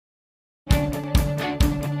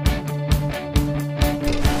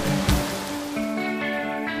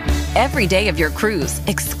every day of your cruise,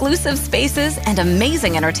 exclusive spaces, and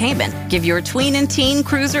amazing entertainment give your tween and teen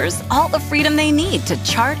cruisers all the freedom they need to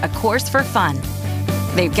chart a course for fun.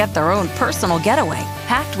 They get their own personal getaway,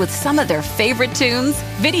 packed with some of their favorite tunes,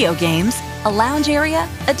 video games, a lounge area,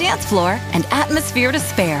 a dance floor, and atmosphere to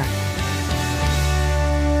spare.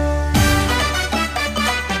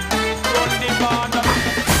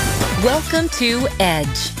 Welcome to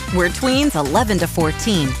Edge, where tweens 11 to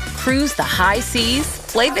 14 cruise the high seas,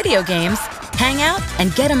 play video games, hang out,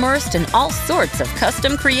 and get immersed in all sorts of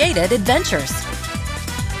custom-created adventures.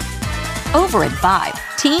 Over at Vibe,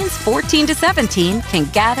 teens 14 to 17 can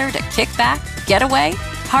gather to kick back, get away,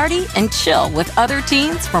 party, and chill with other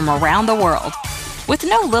teens from around the world. With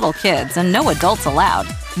no little kids and no adults allowed,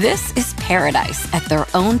 this is paradise at their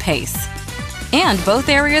own pace. And both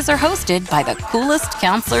areas are hosted by the coolest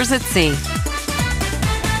counselors at sea.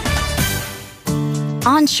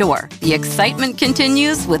 On shore, the excitement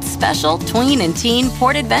continues with special tween and teen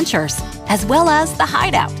port adventures, as well as the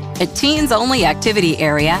Hideout, a teens-only activity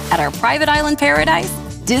area at our private island paradise,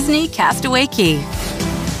 Disney Castaway Cay.